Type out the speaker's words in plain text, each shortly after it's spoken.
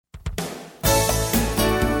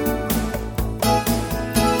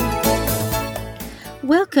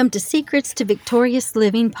Welcome to Secrets to Victorious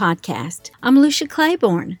Living podcast. I'm Lucia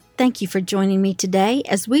Claiborne. Thank you for joining me today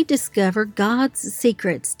as we discover God's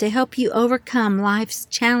secrets to help you overcome life's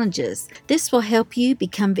challenges. This will help you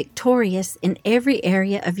become victorious in every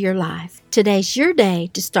area of your life. Today's your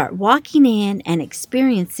day to start walking in and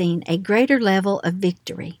experiencing a greater level of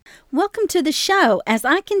victory. Welcome to the show as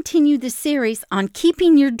I continue the series on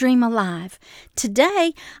keeping your dream alive.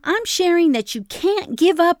 Today, I'm sharing that you can't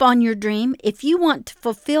give up on your dream if you want to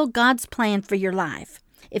fulfill God's plan for your life.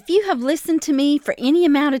 If you have listened to me for any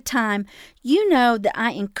amount of time, you know that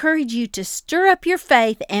I encourage you to stir up your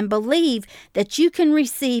faith and believe that you can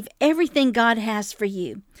receive everything God has for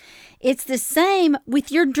you. It's the same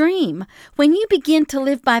with your dream. When you begin to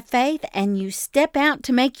live by faith and you step out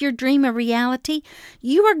to make your dream a reality,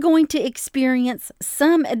 you are going to experience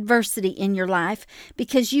some adversity in your life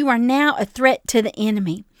because you are now a threat to the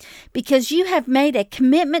enemy. Because you have made a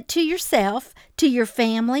commitment to yourself, to your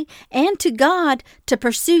family, and to God to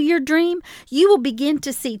pursue your dream, you will begin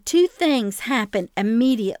to see two things happen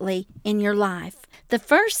immediately in your life. The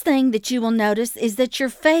first thing that you will notice is that your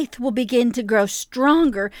faith will begin to grow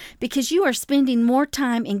stronger because you are spending more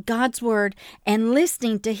time in God's Word and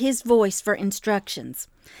listening to His voice for instructions.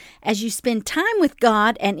 As you spend time with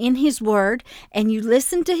God and in His Word and you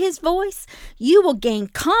listen to His voice, you will gain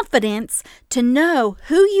confidence to know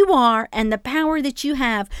who you are and the power that you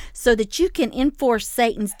have so that you can enforce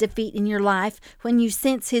Satan's defeat in your life when you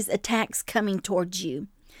sense his attacks coming towards you.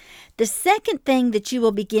 The second thing that you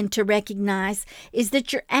will begin to recognize is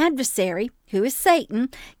that your adversary, who is Satan,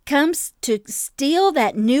 comes to steal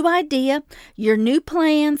that new idea, your new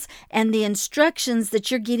plans, and the instructions that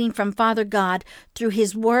you're getting from Father God through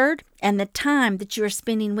His Word and the time that you are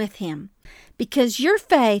spending with Him. Because your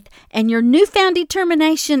faith and your newfound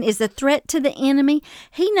determination is a threat to the enemy,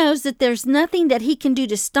 he knows that there's nothing that he can do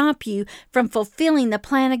to stop you from fulfilling the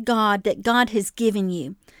plan of God that God has given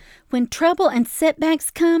you. When trouble and setbacks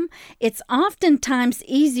come, it's oftentimes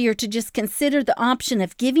easier to just consider the option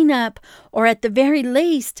of giving up or at the very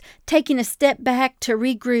least taking a step back to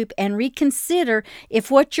regroup and reconsider if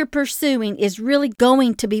what you're pursuing is really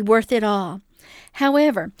going to be worth it all.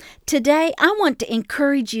 However, today I want to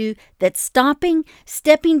encourage you that stopping,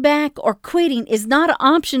 stepping back, or quitting is not an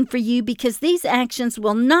option for you because these actions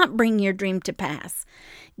will not bring your dream to pass.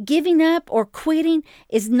 Giving up or quitting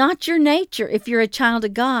is not your nature if you're a child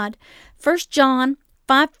of God. 1 John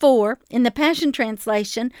 5:4 in the Passion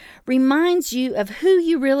Translation reminds you of who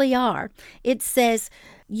you really are. It says,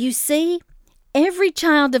 "You see, every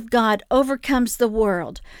child of God overcomes the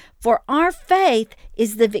world, for our faith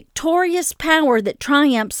is the victorious power that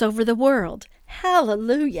triumphs over the world."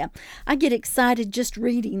 Hallelujah. I get excited just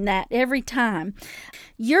reading that every time.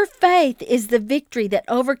 Your faith is the victory that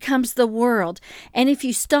overcomes the world. And if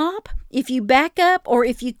you stop, if you back up, or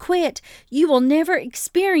if you quit, you will never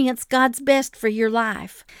experience God's best for your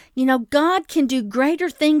life. You know, God can do greater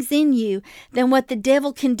things in you than what the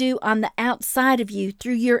devil can do on the outside of you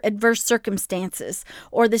through your adverse circumstances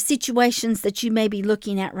or the situations that you may be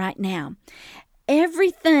looking at right now.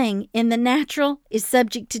 Everything in the natural is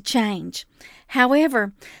subject to change.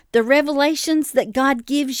 However, the revelations that God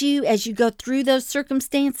gives you as you go through those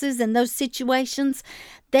circumstances and those situations,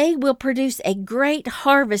 they will produce a great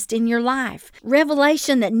harvest in your life.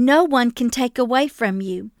 Revelation that no one can take away from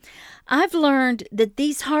you. I've learned that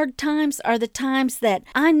these hard times are the times that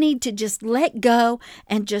I need to just let go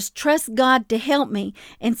and just trust God to help me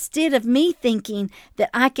instead of me thinking that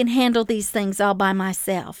I can handle these things all by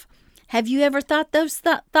myself. Have you ever thought those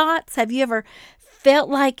thoughts? Have you ever felt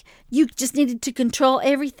like you just needed to control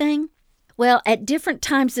everything? Well, at different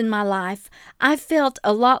times in my life, I felt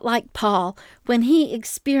a lot like Paul when he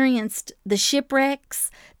experienced the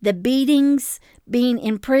shipwrecks, the beatings, being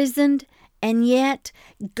imprisoned, and yet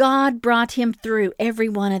God brought him through every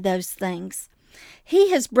one of those things.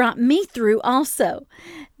 He has brought me through also.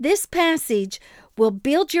 This passage will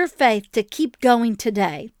build your faith to keep going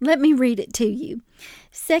today. Let me read it to you.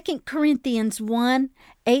 2 Corinthians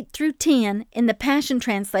 1:8-10 in the Passion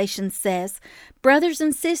Translation says, "Brothers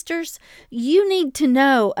and sisters, you need to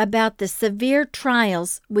know about the severe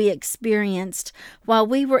trials we experienced while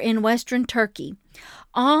we were in Western Turkey.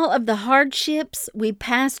 All of the hardships we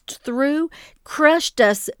passed through crushed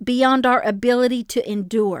us beyond our ability to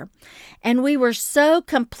endure, and we were so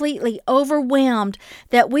completely overwhelmed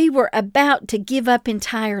that we were about to give up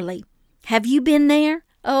entirely." Have you been there?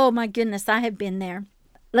 Oh my goodness, I have been there.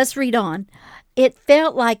 Let's read on. "It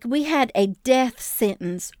felt like we had a death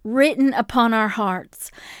sentence written upon our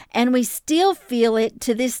hearts, and we still feel it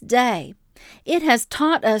to this day. It has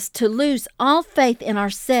taught us to lose all faith in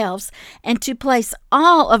ourselves and to place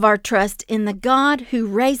all of our trust in the God who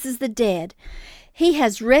raises the dead. He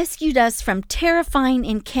has rescued us from terrifying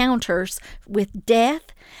encounters with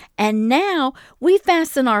death, and now we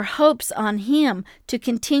fasten our hopes on Him to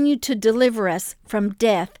continue to deliver us from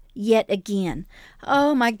death yet again.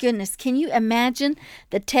 Oh my goodness, can you imagine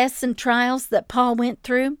the tests and trials that Paul went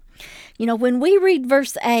through? When we read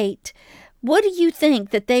verse 8, what do you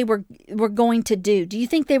think that they were going to do? Do you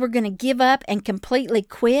think they were going to give up and completely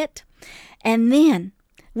quit? And then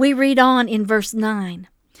we read on in verse 9.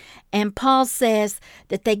 And Paul says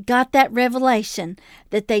that they got that revelation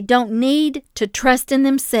that they don't need to trust in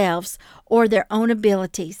themselves or their own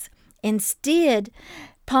abilities. Instead,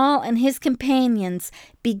 Paul and his companions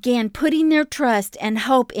began putting their trust and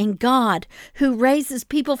hope in God, who raises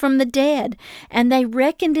people from the dead. And they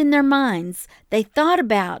reckoned in their minds. They thought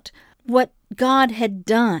about what God had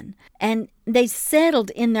done, and they settled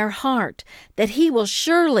in their heart that He will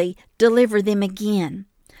surely deliver them again.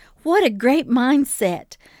 What a great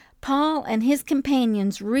mindset! Paul and his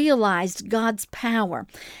companions realized God's power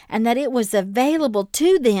and that it was available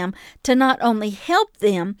to them to not only help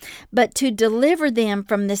them, but to deliver them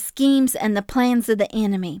from the schemes and the plans of the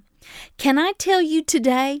enemy. Can I tell you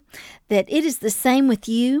today that it is the same with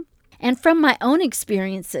you? And from my own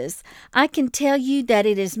experiences, I can tell you that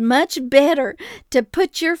it is much better to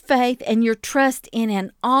put your faith and your trust in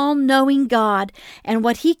an all-knowing God and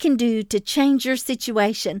what He can do to change your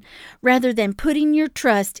situation, rather than putting your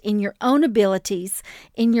trust in your own abilities,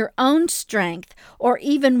 in your own strength, or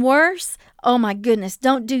even worse, oh my goodness,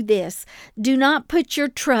 don't do this. Do not put your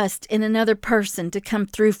trust in another person to come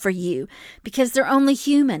through for you, because they're only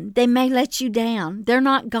human. They may let you down. They're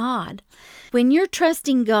not God. When you're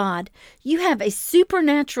trusting God, you have a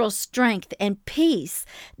supernatural strength and peace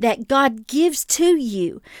that God gives to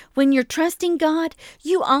you. When you're trusting God,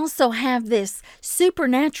 you also have this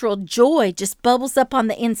supernatural joy just bubbles up on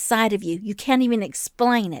the inside of you. You can't even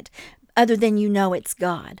explain it other than you know it's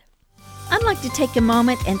God. I'd like to take a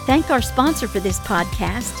moment and thank our sponsor for this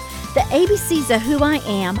podcast, the ABCs of Who I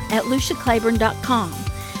Am at LuciaClaiborne.com.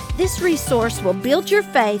 This resource will build your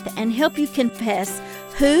faith and help you confess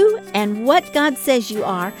who and what God says you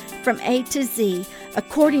are from A to Z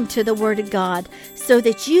according to the Word of God, so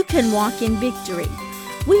that you can walk in victory.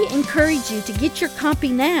 We encourage you to get your copy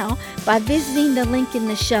now by visiting the link in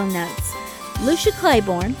the show notes. Lucia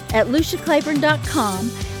Claiborne at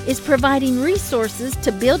LuciaClaiborne.com is providing resources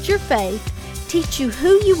to build your faith, teach you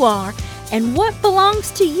who you are, and what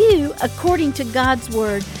belongs to you according to God's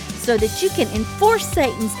Word, so that you can enforce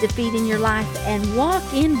Satan's defeat in your life and walk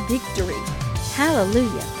in victory.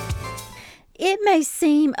 Hallelujah. It may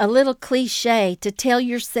seem a little cliche to tell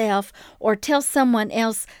yourself or tell someone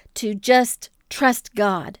else to just trust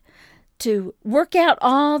God, to work out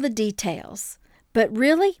all the details. But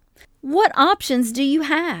really, what options do you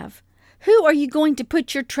have? Who are you going to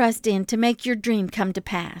put your trust in to make your dream come to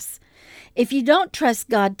pass? If you don't trust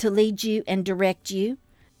God to lead you and direct you,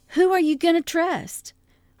 who are you going to trust?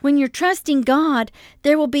 When you're trusting God,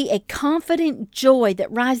 there will be a confident joy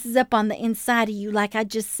that rises up on the inside of you, like I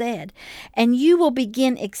just said, and you will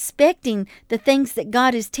begin expecting the things that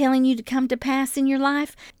God is telling you to come to pass in your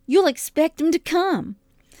life. You'll expect them to come.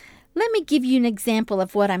 Let me give you an example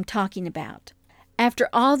of what I'm talking about. After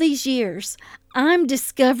all these years, I'm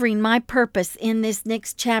discovering my purpose in this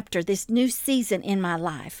next chapter, this new season in my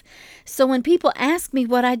life. So when people ask me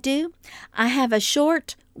what I do, I have a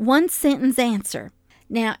short, one-sentence answer.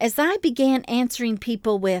 Now, as I began answering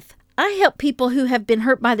people with, I help people who have been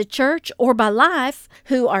hurt by the church or by life,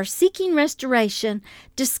 who are seeking restoration,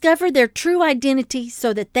 discover their true identity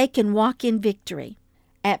so that they can walk in victory.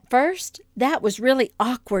 At first, that was really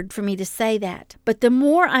awkward for me to say that. But the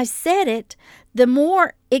more I said it, the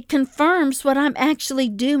more it confirms what I'm actually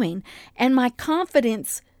doing. And my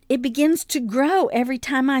confidence, it begins to grow every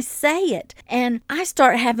time I say it. And I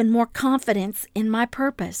start having more confidence in my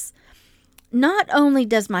purpose. Not only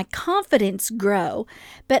does my confidence grow,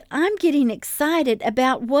 but I'm getting excited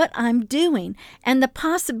about what I'm doing and the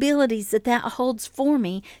possibilities that holds for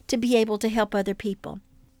me to be able to help other people.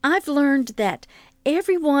 I've learned that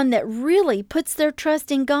everyone that really puts their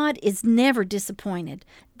trust in God is never disappointed.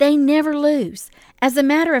 They never lose. As a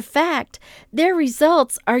matter of fact, their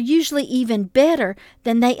results are usually even better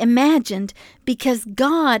than they imagined, because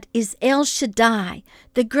God is El Shaddai,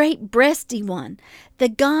 the great breasty one, the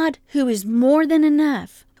God who is more than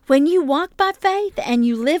enough. When you walk by faith and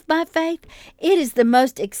you live by faith, it is the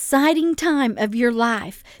most exciting time of your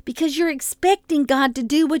life, because you're expecting God to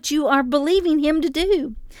do what you are believing Him to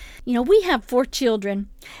do. We have 4 children,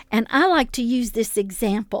 and I like to use this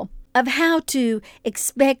example. of how to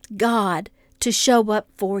expect God to show up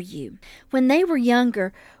for you. When they were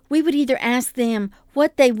younger, we would either ask them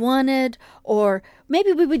what they wanted, or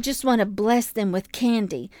maybe we would just want to bless them with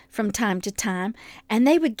candy from time to time, and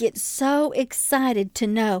they would get so excited to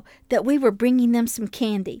know that we were bringing them some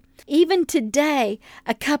candy. Even today,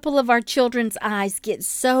 a couple of our children's eyes get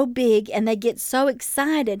so big and they get so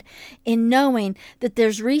excited in knowing that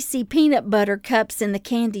there's Reese peanut butter cups in the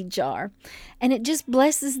candy jar, and it just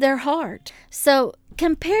blesses their heart. So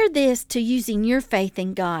compare this to using your faith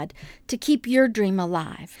in God to keep your dream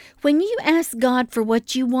alive. When you ask God for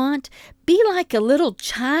what you want, be like a little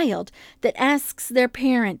child that asks their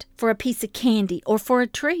parent for a piece of candy or for a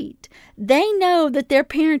treat. They know that their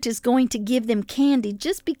parent is going to give them candy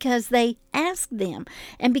just because they asked them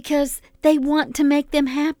and because they want to make them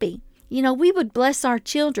happy. You know, we would bless our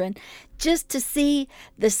children just to see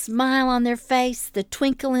the smile on their face, the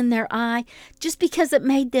twinkle in their eye, just because it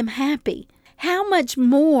made them happy. How much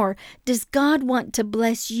more does God want to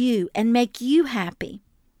bless you and make you happy?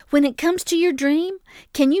 When it comes to your dream,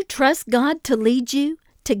 can you trust God to lead you,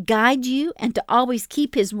 to guide you, and to always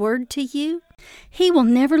keep His word to you? He will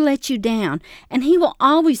never let you down, and He will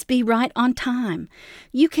always be right on time.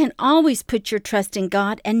 You can always put your trust in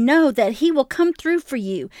God and know that He will come through for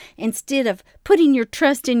you instead of putting your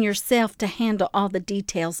trust in yourself to handle all the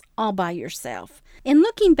details all by yourself. In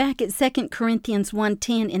looking back at 2 Corinthians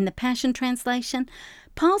 1:10 in the Passion Translation,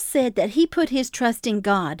 Paul said that he put his trust in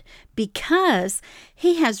God because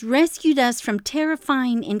He has rescued us from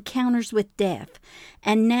terrifying encounters with death.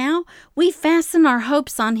 And now we fasten our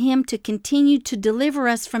hopes on Him to continue to deliver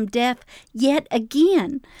us from death yet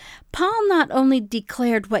again. Paul not only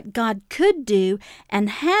declared what God could do and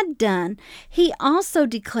had done, he also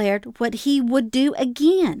declared what He would do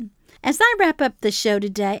again. As I wrap up the show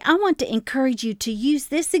today, I want to encourage you to use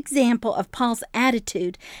this example of Paul's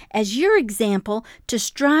attitude as your example to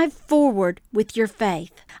strive forward with your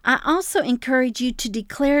faith. I also encourage you to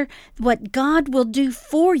declare what God will do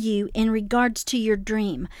for you in regards to your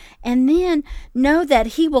dream, and then know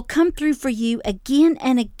that He will come through for you again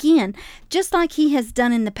and again, just like He has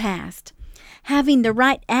done in the past. Having the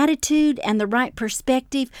right attitude and the right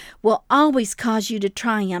perspective will always cause you to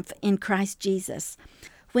triumph in Christ Jesus.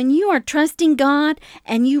 When you are trusting God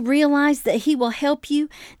and you realize that He will help you,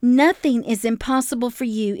 nothing is impossible for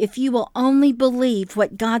you if you will only believe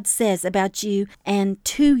what God says about you and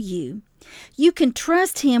to you. You can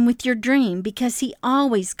trust Him with your dream because He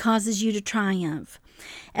always causes you to triumph.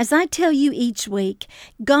 As I tell you each week,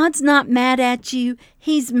 God's not mad at you,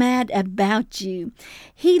 He's mad about you.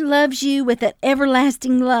 He loves you with an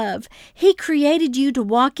everlasting love. He created you to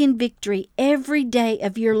walk in victory every day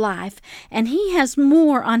of your life, and He has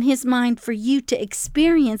more on His mind for you to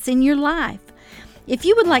experience in your life. If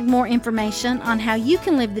you would like more information on how you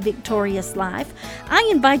can live the victorious life, I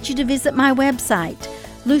invite you to visit my website,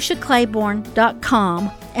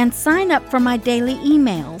 LuciaClayborn.com, and sign up for my daily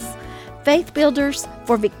emails. Faith Builders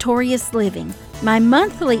for Victorious Living, my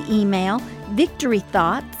monthly email, Victory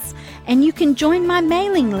Thoughts, and you can join my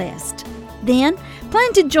mailing list. Then,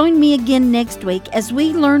 plan to join me again next week as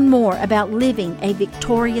we learn more about living a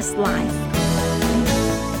victorious life.